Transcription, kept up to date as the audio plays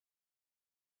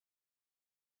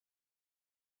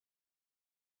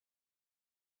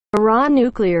Iran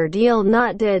nuclear deal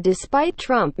not dead despite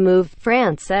Trump move,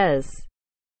 France says.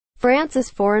 France's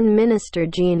Foreign Minister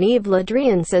Jean-Yves Le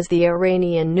Drian says the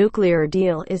Iranian nuclear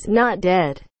deal is not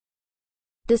dead,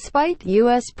 despite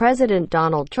U.S. President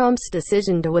Donald Trump's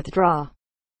decision to withdraw.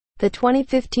 The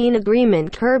 2015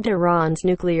 agreement curbed Iran's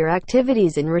nuclear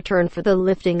activities in return for the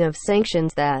lifting of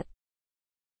sanctions that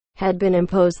had been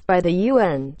imposed by the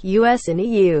UN, US and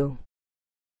EU.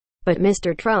 But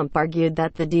Mr. Trump argued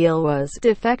that the deal was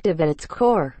defective at its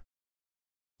core,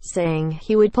 saying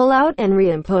he would pull out and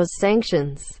reimpose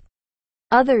sanctions.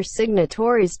 Other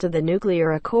signatories to the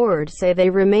nuclear accord say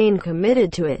they remain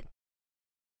committed to it.